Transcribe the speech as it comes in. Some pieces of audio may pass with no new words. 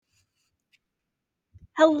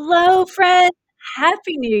Hello, friends.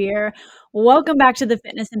 Happy New Year. Welcome back to the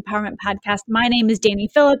Fitness Empowerment Podcast. My name is Danny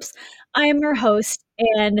Phillips. I am your host,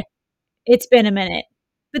 and it's been a minute,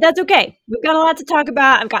 but that's okay. We've got a lot to talk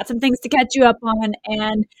about. I've got some things to catch you up on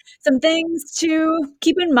and some things to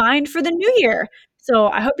keep in mind for the new year. So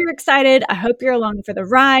I hope you're excited. I hope you're along for the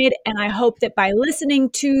ride. And I hope that by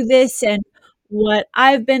listening to this and what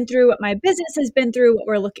I've been through, what my business has been through, what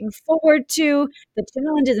we're looking forward to, the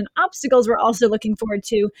challenges and obstacles we're also looking forward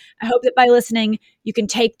to, I hope that by listening, you can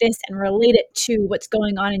take this and relate it to what's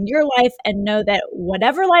going on in your life and know that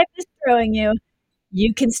whatever life is throwing you,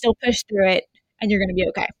 you can still push through it and you're going to be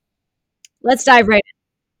okay. Let's dive right in.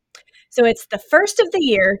 So it's the first of the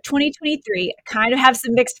year, 2023. I kind of have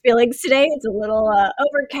some mixed feelings today. It's a little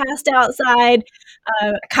overcast outside.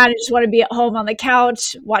 I kind of just want to be at home on the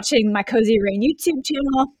couch watching my Cozy Rain YouTube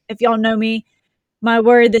channel. If y'all know me, my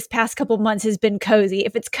word this past couple months has been cozy.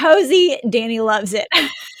 If it's cozy, Danny loves it.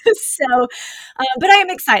 But I am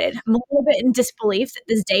excited. I'm a little bit in disbelief that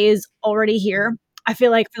this day is already here. I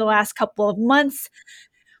feel like for the last couple of months,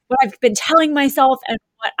 what I've been telling myself and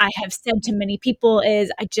what I have said to many people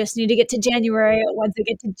is I just need to get to January. Once I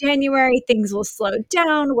get to January, things will slow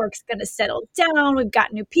down. Work's going to settle down. We've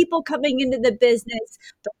got new people coming into the business.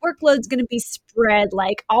 The workload's going to be spread.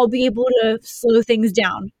 Like I'll be able to slow things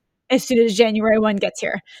down as soon as January 1 gets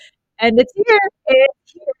here. And it's here.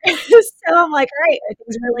 It's here. So I'm like, all right, are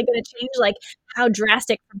things really going to change? Like how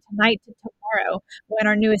drastic from tonight to tomorrow when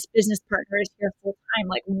our newest business partner is here full time?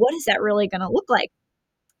 Like what is that really going to look like?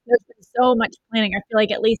 There's been so much planning. I feel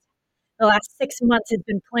like at least the last 6 months has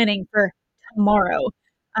been planning for tomorrow.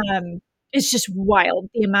 It's just wild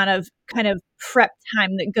the amount of kind of prep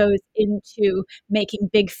time that goes into making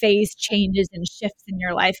big phase changes and shifts in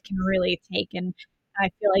your life can really take. And I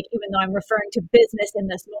feel like even though I'm referring to business in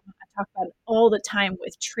this moment, I talk about it all the time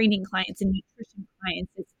with training clients and nutrition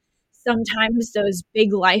clients. It's sometimes those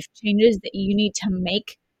big life changes that you need to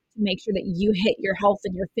make sure that you hit your health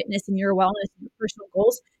and your fitness and your wellness and your personal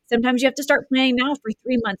goals. Sometimes you have to start planning now for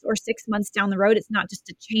 3 months or 6 months down the road. It's not just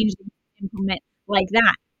a change that you implement like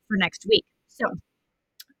that for next week. So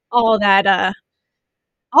all that,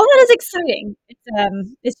 all that is exciting.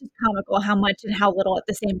 It's just comical how much and how little at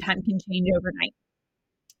the same time can change overnight.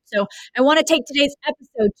 So I want to take today's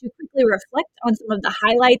episode to quickly reflect on some of the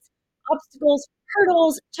highlights, obstacles,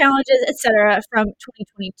 hurdles, challenges, etc. from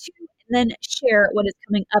 2022, and then share what is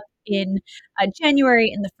coming up in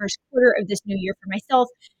January in the first quarter of this new year for myself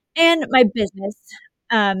and my business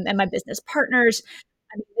and my business partners.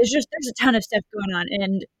 I mean, there's a ton of stuff going on,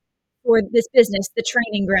 and for this business, the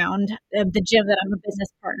training ground, the gym that I'm a business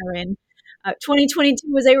partner in. 2022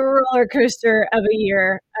 was a roller coaster of a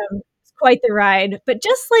year. It's quite the ride. But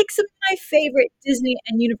just like some of my favorite Disney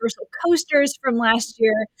and Universal coasters from last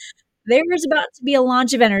year, there's about to be a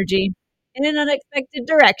launch of energy in an unexpected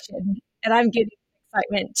direction. And I'm getting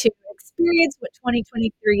excitement to experience what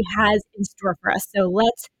 2023 has in store for us. So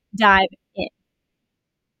let's dive in.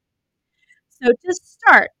 So to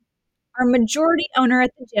start, our majority owner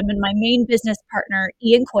at the gym and my main business partner,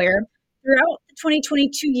 Ian Coyer, throughout the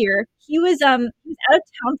 2022 year, he was out of town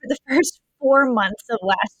for the first 4 months of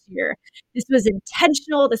last year. This was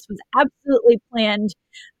intentional. This was absolutely planned.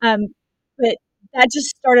 Um, but that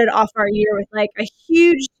just started off our year with like a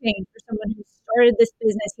huge change for someone who started this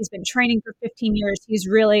business. He's been training for 15 years. He's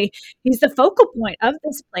the focal point of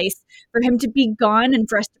this place. For him to be gone and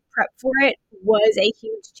for us to prep for it was a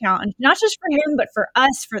huge challenge, not just for him, but for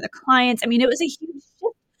us, for the clients. I mean, it was a huge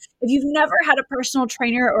shift. If you've never had a personal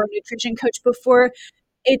trainer or a nutrition coach before,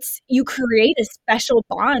 you create a special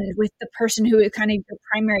bond with the person who is kind of your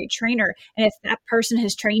primary trainer. And if that person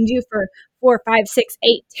has trained you for 4, 5, 6,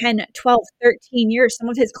 8, 10, 12, 13 years, some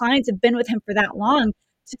of his clients have been with him for that long,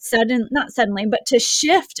 not suddenly, but to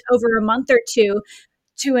shift over a month or two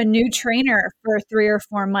to a new trainer for 3 or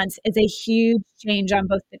 4 months is a huge change on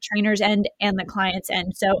both the trainer's end and the client's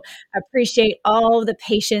end. So I appreciate all the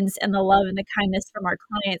patience and the love and the kindness from our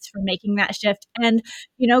clients for making that shift and,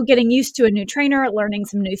 getting used to a new trainer, learning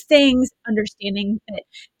some new things, understanding that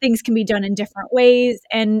things can be done in different ways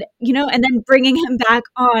and then bringing him back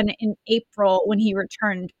on in April when he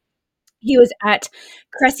returned. He was at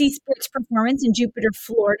Cressy Sports Performance in Jupiter,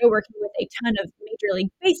 Florida, working with a ton of Major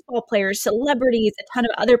League Baseball players, celebrities, a ton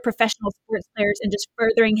of other professional sports players, and just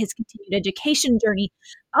furthering his continued education journey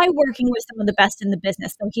by working with some of the best in the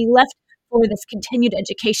business. So he left for this continued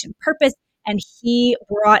education purpose, and he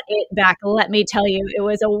brought it back. Let me tell you, it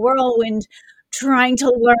was a whirlwind trying to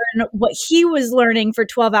learn what he was learning for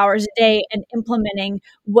 12 hours a day and implementing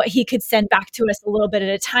what he could send back to us a little bit at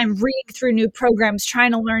a time, reading through new programs,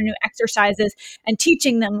 trying to learn new exercises and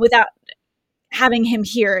teaching them without having him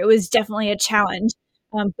here. It was definitely a challenge.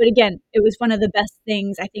 But again, it was one of the best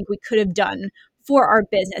things I think we could have done for our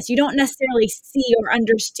business. You don't necessarily see or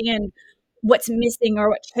understand what's missing or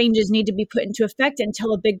what changes need to be put into effect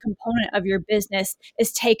until a big component of your business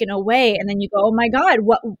is taken away, and then you go, oh my god,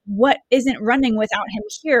 what isn't running without him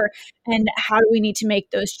here, and how do we need to make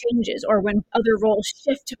those changes? Or when other roles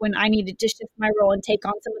shift, when I needed to shift my role and take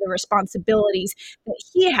on some of the responsibilities that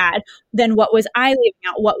he had, then what was I leaving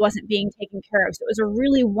out? What wasn't being taken care of? So it was a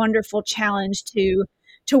really wonderful challenge to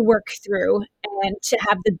work through, and to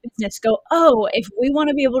have the business go, oh, if we want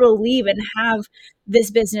to be able to leave and have this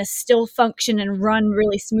business still function and run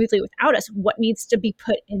really smoothly without us, what needs to be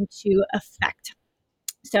put into effect?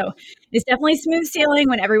 So it's definitely smooth sailing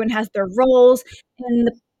when everyone has their roles in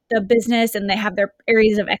the business and they have their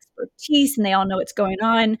areas of expertise and they all know what's going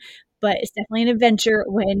on. But it's definitely an adventure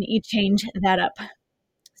when you change that up.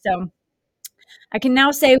 So I can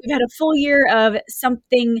now say we've had a full year of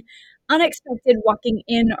something unexpected walking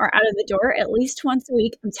in or out of the door at least once a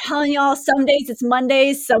week. I'm telling y'all, some days it's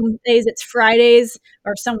Mondays, some days it's Fridays,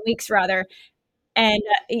 or some weeks rather. And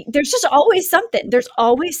there's just always something. There's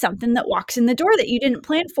always something that walks in the door that you didn't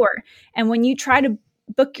plan for. And when you try to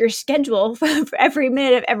book your schedule for every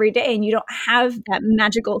minute of every day and you don't have that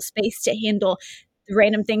magical space to handle the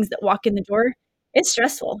random things that walk in the door, it's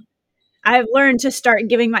stressful. I've learned to start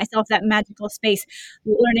giving myself that magical space,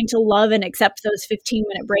 learning to love and accept those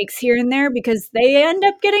 15-minute breaks here and there because they end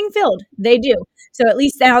up getting filled. They do. So at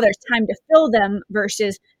least now there's time to fill them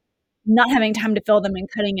versus not having time to fill them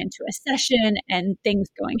and cutting into a session and things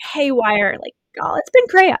going haywire. Like, oh, it's been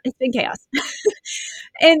chaos. It's been chaos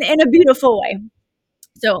in a beautiful way.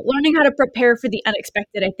 So learning how to prepare for the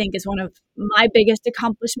unexpected, I think, is one of my biggest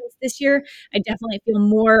accomplishments this year. I definitely feel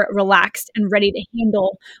more relaxed and ready to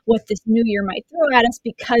handle what this new year might throw at us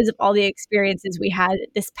because of all the experiences we had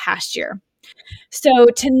this past year. So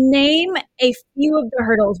to name a few of the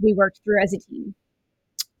hurdles we worked through as a team,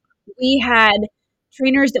 we had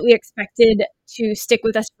trainers that we expected to stick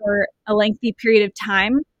with us for a lengthy period of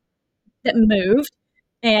time that moved.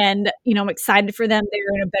 And, I'm excited for them. They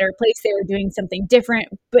were in a better place. They were doing something different.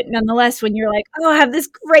 But nonetheless, when you're like, oh, I have this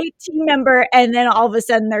great team member, and then all of a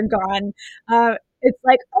sudden they're gone, it's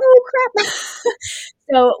like, oh, crap.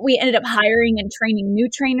 So we ended up hiring and training new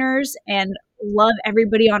trainers and love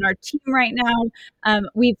everybody on our team right now.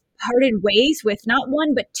 We've parted ways with not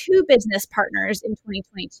one, but two business partners in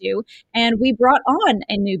 2022. And we brought on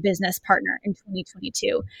a new business partner in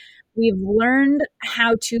 2022. We've learned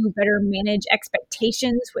how to better manage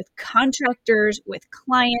expectations with contractors, with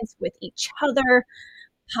clients, with each other.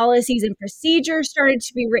 Policies and procedures started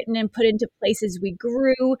to be written and put into place as we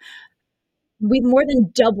grew. We've more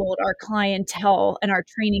than doubled our clientele and our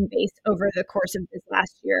training base over the course of this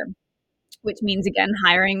last year, which means, again,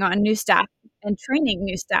 hiring on new staff and training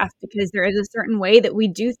new staff because there is a certain way that we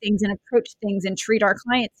do things and approach things and treat our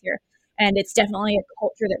clients here. And it's definitely a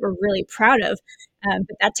culture that we're really proud of.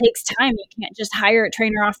 But that takes time. You can't just hire a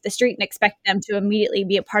trainer off the street and expect them to immediately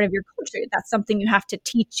be a part of your culture. That's something you have to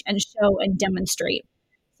teach and show and demonstrate.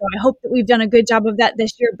 So I hope that we've done a good job of that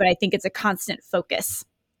this year, but I think it's a constant focus.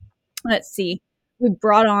 Let's see. We've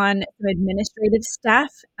brought on some administrative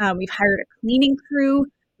staff. We've hired a cleaning crew.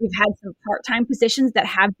 We've had some part-time positions that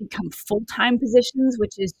have become full-time positions,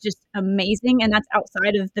 which is just amazing. And that's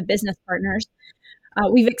outside of the business partners.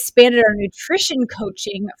 We've expanded our nutrition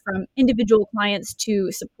coaching from individual clients to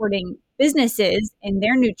supporting businesses in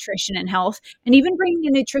their nutrition and health, and even bringing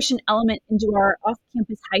a nutrition element into our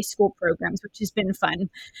off-campus high school programs, which has been fun.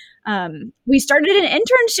 We started an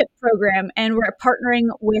internship program, and we're partnering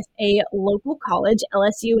with a local college,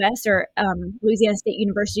 LSUS, or Louisiana State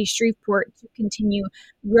University Shreveport, to continue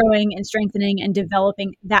growing and strengthening and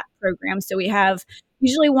developing that program. So we have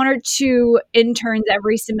usually one or two interns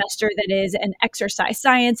every semester that is an exercise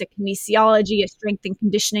science, a kinesiology, a strength and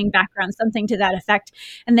conditioning background, something to that effect.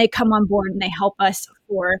 And they come on board and they help us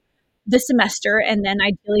for the semester. And then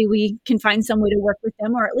ideally we can find some way to work with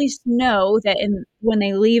them, or at least know that when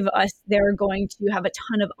they leave us, they're going to have a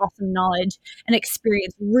ton of awesome knowledge and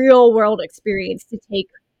experience, real world experience to take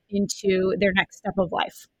into their next step of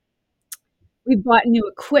life. We've bought new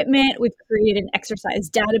equipment. We've created an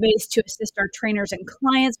exercise database to assist our trainers and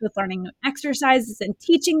clients with learning new exercises and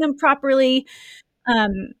teaching them properly.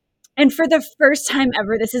 And for the first time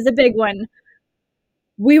ever, this is a big one,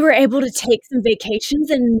 we were able to take some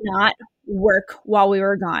vacations and not work while we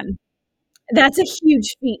were gone. That's a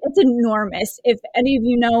huge feat. It's enormous. If any of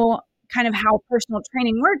you know kind of how personal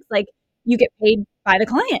training works, like, you get paid by the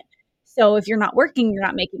client. So if you're not working, you're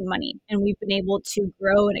not making money. And we've been able to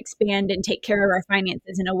grow and expand and take care of our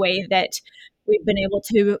finances in a way that we've been able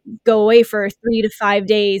to go away for 3 to 5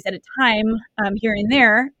 days at a time, here and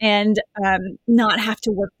there, and not have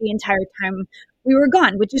to work the entire time we were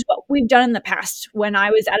gone, which is what we've done in the past. When I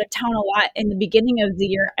was out of town a lot in the beginning of the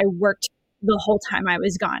year, I worked the whole time I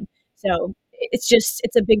was gone. So it's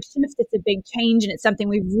a big shift, it's a big change, and it's something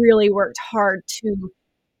we've really worked hard to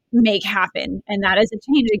make happen. And that is a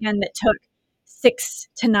change, again, that took 6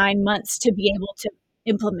 to 9 months to be able to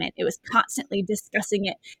implement. It was constantly discussing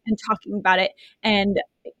it and talking about it and,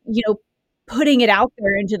 you know, putting it out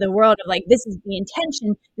there into the world of like, this is the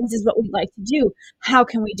intention. This is what we'd like to do. How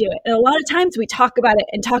can we do it? And a lot of times we talk about it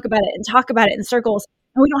and talk about it and talk about it in circles,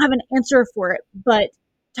 and we don't have an answer for it. But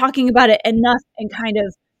talking about it enough and kind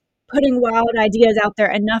of putting wild ideas out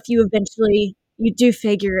there enough, you do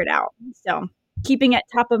figure it out. So keeping it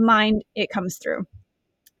top of mind, it comes through.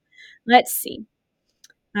 Let's see.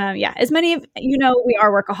 Yeah, as many of you know, we are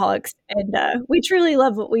workaholics, and we truly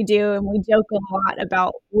love what we do, and we joke a lot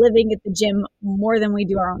about living at the gym more than we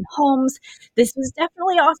do our own homes. This was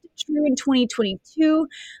definitely often true in 2022,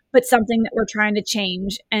 but something that we're trying to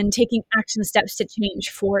change and taking action steps to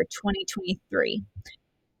change for 2023.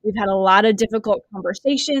 We've had a lot of difficult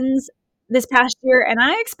conversations this past year, and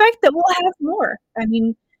I expect that we'll have more. I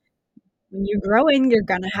mean, when you're growing, you're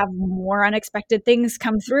going to have more unexpected things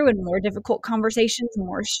come through and more difficult conversations,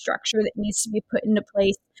 more structure that needs to be put into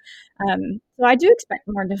place. So I do expect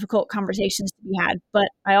more difficult conversations to be had, but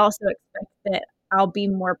I also expect that I'll be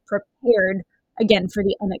more prepared again for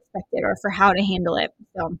the unexpected or for how to handle it.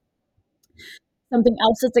 So something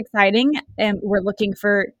else that's exciting, and we're looking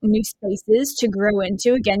for new spaces to grow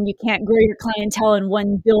into. Again, you can't grow your clientele in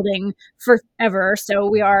one building forever. So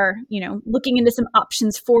we are, looking into some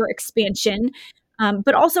options for expansion.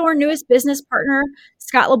 But also our newest business partner,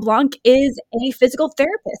 Scott LeBlanc, is a physical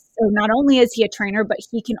therapist. So not only is he a trainer, but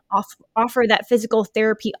he can offer that physical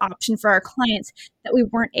therapy option for our clients that we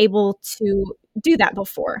weren't able to do that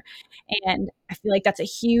before. And I feel like that's a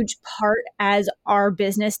huge part as our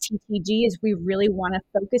business TTG is we really want to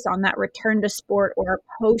focus on that return to sport or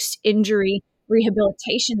post-injury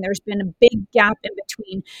rehabilitation. There's been a big gap in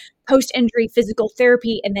between post-injury physical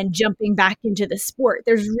therapy and then jumping back into the sport.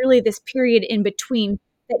 There's really this period in between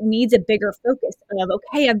that needs a bigger focus of,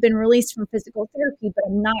 okay, I've been released from physical therapy, but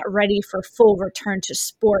I'm not ready for full return to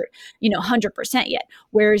sport, 100% yet.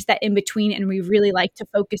 Where is that in between? And we really like to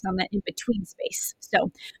focus on that in between space.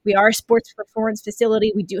 So we are a sports performance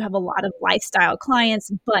facility. We do have a lot of lifestyle clients,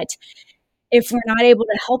 but if we're not able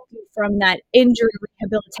to help you from that injury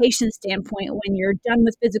rehabilitation standpoint when you're done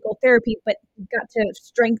with physical therapy, but you've got to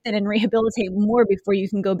strengthen and rehabilitate more before you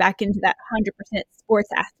can go back into that 100% sports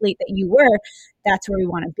athlete that you were, that's where we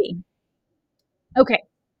want to be. Okay.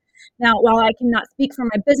 Now, while I cannot speak for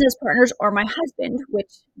my business partners or my husband,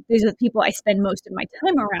 which these are the people I spend most of my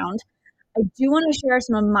time around, I do want to share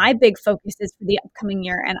some of my big focuses for the upcoming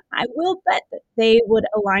year, and I will bet that they would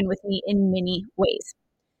align with me in many ways.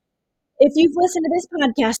 If you've listened to this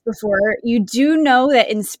podcast before, you do know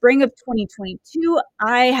that in spring of 2022,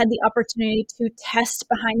 I had the opportunity to test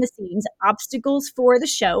behind the scenes obstacles for the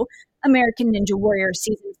show American Ninja Warrior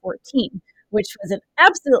Season 14, which was an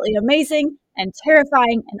absolutely amazing and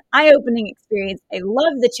terrifying and eye-opening experience. I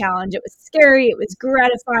loved the challenge. It was scary. It was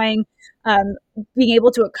gratifying. Being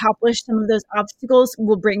able to accomplish some of those obstacles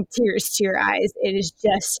will bring tears to your eyes. It is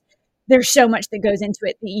just there's so much that goes into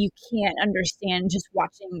it that you can't understand just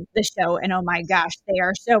watching the show. And oh my gosh, they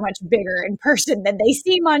are so much bigger in person than they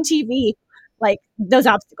seem on TV. Like those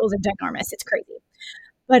obstacles are ginormous. It's crazy.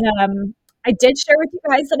 But I did share with you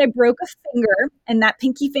guys that I broke a finger, and that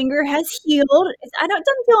pinky finger has healed. I don't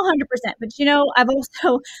doesn't feel 100%,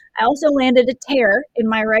 but I also landed a tear in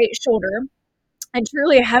my right shoulder. And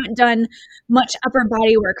truly, I haven't done much upper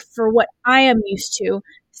body work for what I am used to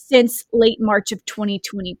since late March of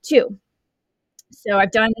 2022. So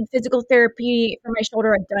I've done physical therapy for my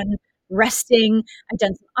shoulder. I've done resting. I've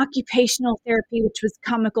done some occupational therapy, which was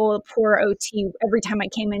comical. Poor OT. Every time I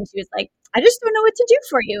came in, she was like, I just don't know what to do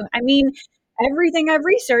for you. I mean, everything I've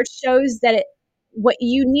researched shows that what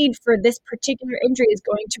you need for this particular injury is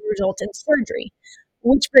going to result in surgery.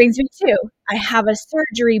 Which brings me to, I have a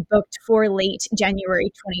surgery booked for late January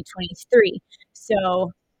 2023.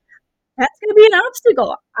 So that's going to be an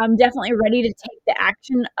obstacle. I'm definitely ready to take the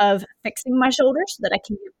action of fixing my shoulder so that I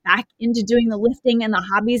can get back into doing the lifting and the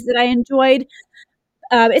hobbies that I enjoyed.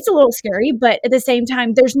 It's a little scary, but at the same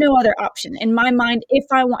time, there's no other option. In my mind, if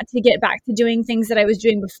I want to get back to doing things that I was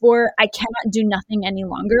doing before, I cannot do nothing any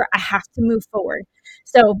longer. I have to move forward.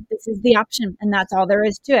 So this is the option, and that's all there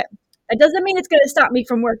is to it. That doesn't mean it's going to stop me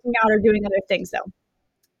from working out or doing other things, though.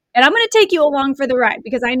 And I'm going to take you along for the ride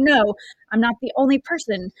because I know I'm not the only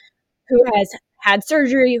person who has had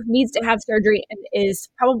surgery, needs to have surgery, and is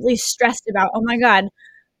probably stressed about, oh my God,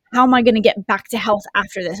 how am I going to get back to health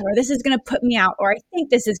after this? Or this is going to put me out, or I think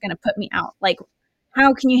this is going to put me out. Like,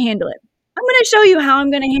 how can you handle it? I'm going to show you how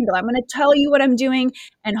I'm going to handle it. I'm going to tell you what I'm doing,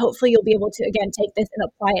 and hopefully you'll be able to, again, take this and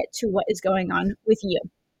apply it to what is going on with you.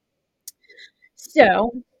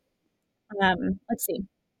 So, let's see.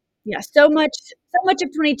 Yeah, so much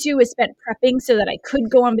of 22 was spent prepping so that I could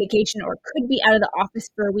go on vacation or could be out of the office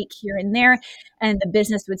for a week here and there, and the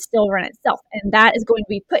business would still run itself. And that is going to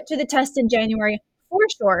be put to the test in January for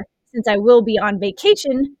sure, since I will be on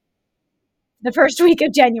vacation the first week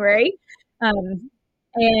of January.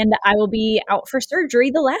 And I will be out for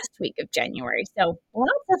surgery the last week of January. So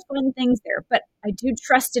lots of fun things there. But I do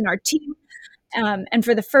trust in our team. And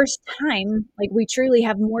for the first time, like we truly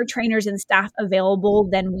have more trainers and staff available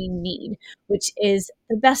than we need, which is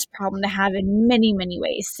the best problem to have in many, many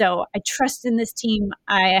ways. So I trust in this team.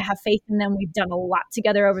 I have faith in them. We've done a lot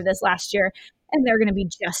together over this last year, and they're going to be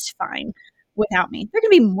just fine without me. They're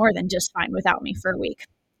going to be more than just fine without me for a week.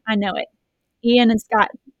 I know it. Ian and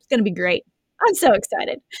Scott, it's going to be great. I'm so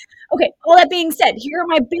excited. Okay, all that being said, here are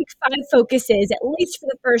my big 5 focuses, at least for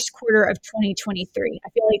the first quarter of 2023. I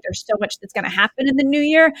feel like there's so much that's going to happen in the new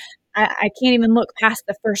year. I can't even look past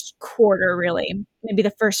the first quarter, really, maybe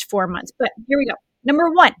the first 4 months. But here we go.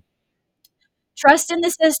 Number 1, trust in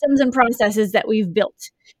the systems and processes that we've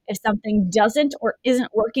built. If something doesn't or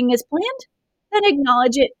isn't working as planned, then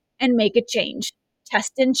acknowledge it and make a change.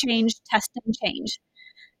 Test and change, test and change.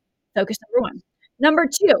 Focus number 1. Number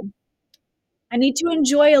 2, I need to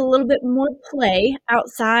enjoy a little bit more play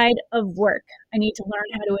outside of work. I need to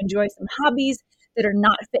learn how to enjoy some hobbies that are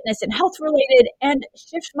not fitness and health related and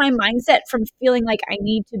shift my mindset from feeling like I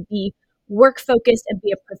need to be work focused and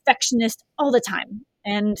be a perfectionist all the time.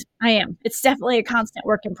 And I am. It's definitely a constant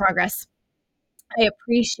work in progress. I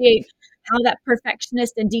appreciate how that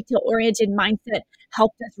perfectionist and detail oriented mindset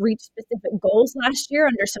helped us reach specific goals last year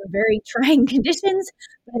under some very trying conditions,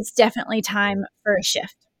 but it's definitely time for a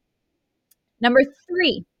shift. Number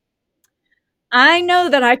 3, I know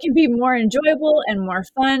that I can be more enjoyable and more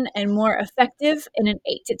fun and more effective in an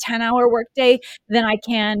 8 to 10 hour workday than I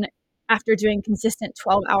can after doing consistent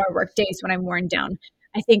 12-hour workdays when I'm worn down.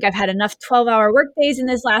 I think I've had enough 12-hour workdays in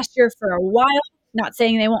this last year for a while. Not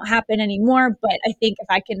saying they won't happen anymore, but I think if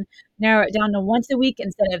I can narrow it down to once a week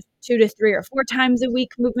instead of 2 to 3 or 4 times a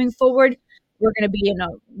week moving forward, we're going to be in a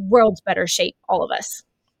world's better shape, all of us.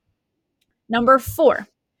 Number 4,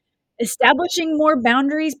 establishing more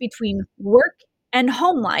boundaries between work and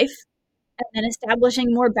home life, and then establishing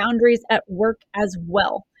more boundaries at work as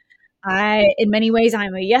well. In many ways,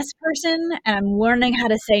 I'm a yes person, and I'm learning how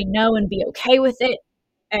to say no and be okay with it.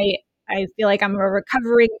 I feel like I'm a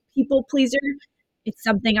recovering people pleaser. It's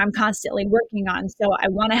something I'm constantly working on. So I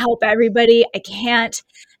want to help everybody. I can't.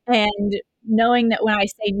 And knowing that when I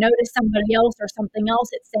say no to somebody else or something else,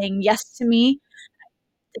 it's saying yes to me.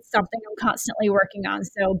 It's something I'm constantly working on.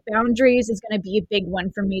 So boundaries is going to be a big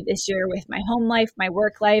one for me this year with my home life, my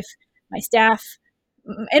work life, my staff,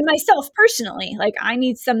 and myself personally. Like I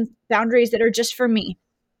need some boundaries that are just for me.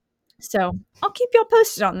 So I'll keep y'all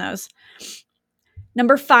posted on those.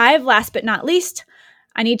 Number 5, last but not least,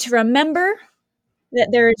 I need to remember that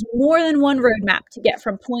there is more than one roadmap to get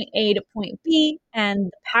from point A to point B, and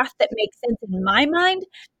the path that makes sense in my mind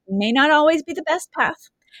may not always be the best path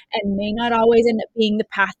and may not always end up being the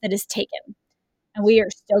path that is taken. And we are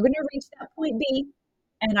still going to reach that point B,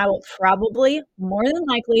 and I will probably, more than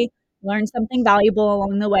likely, learn something valuable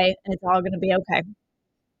along the way, and it's all going to be okay.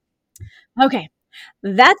 Okay,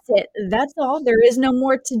 that's it. That's all. There is no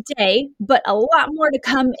more today, but a lot more to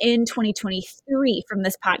come in 2023 from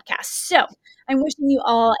this podcast. So I'm wishing you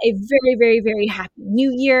all a very, very, very happy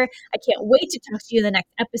new year. I can't wait to talk to you in the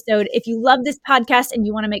next episode. If you love this podcast and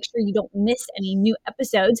you want to make sure you don't miss any new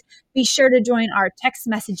episodes, be sure to join our text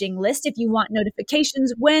messaging list if you want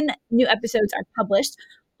notifications when new episodes are published.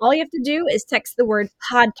 All you have to do is text the word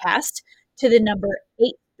podcast to the number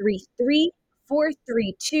 833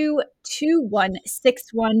 432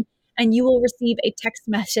 2161, and you will receive a text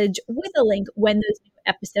message with a link when those new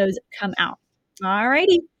episodes come out.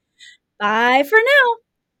 Alrighty. Bye for now.